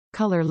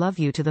ColorLove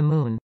You to the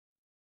moon.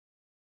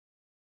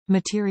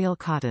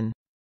 MaterialCotton.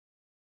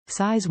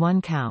 Size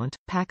 1 count,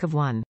 pack of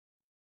 1.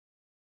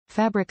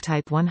 Fabric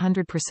type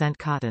 100%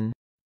 cotton.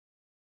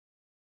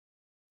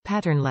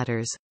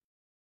 PatternLetters.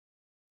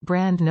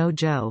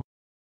 BrandNoJo.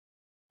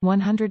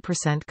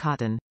 100%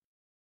 cotton.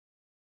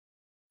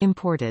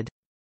 Imported.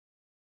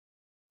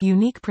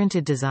 Unique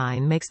printed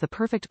design makes the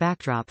perfect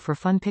backdrop for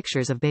fun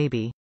pictures of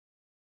baby.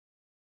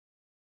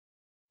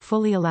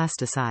 Fully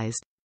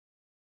elasticized.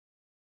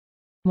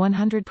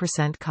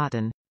 100%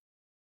 cotton.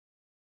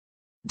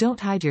 Don't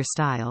hide your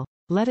style,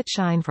 let it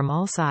shine from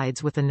all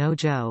sides with the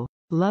NoJo,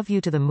 Love You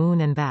to the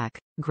Moon and Back,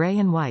 gray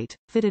and white,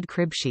 fitted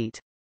crib sheet.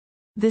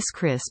 This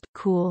crisp,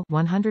 cool,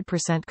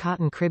 100%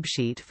 cotton crib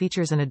sheet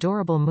features an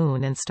adorable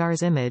moon and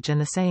stars image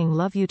and the saying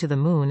Love You to the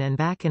Moon and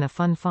Back in a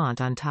fun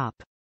font on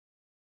top.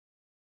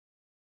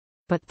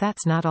 But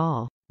that's not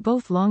all.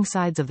 Both long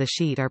sides of the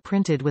sheet are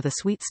printed with a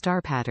sweet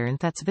star pattern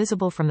that's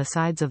visible from the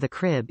sides of the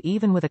crib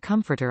even with a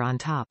comforter on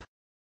top.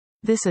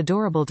 This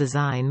adorable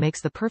design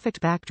makes the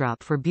perfect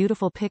backdrop for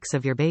beautiful pics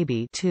of your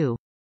baby, too.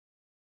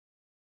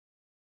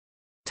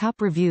 Top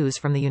reviews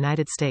from the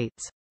United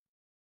States.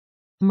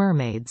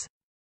 Mermaids.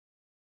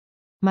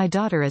 My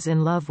daughter is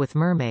in love with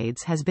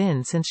mermaids, has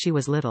been since she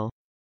was little.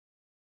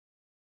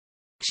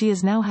 She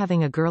is now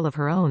having a girl of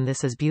her own.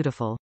 This is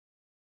beautiful.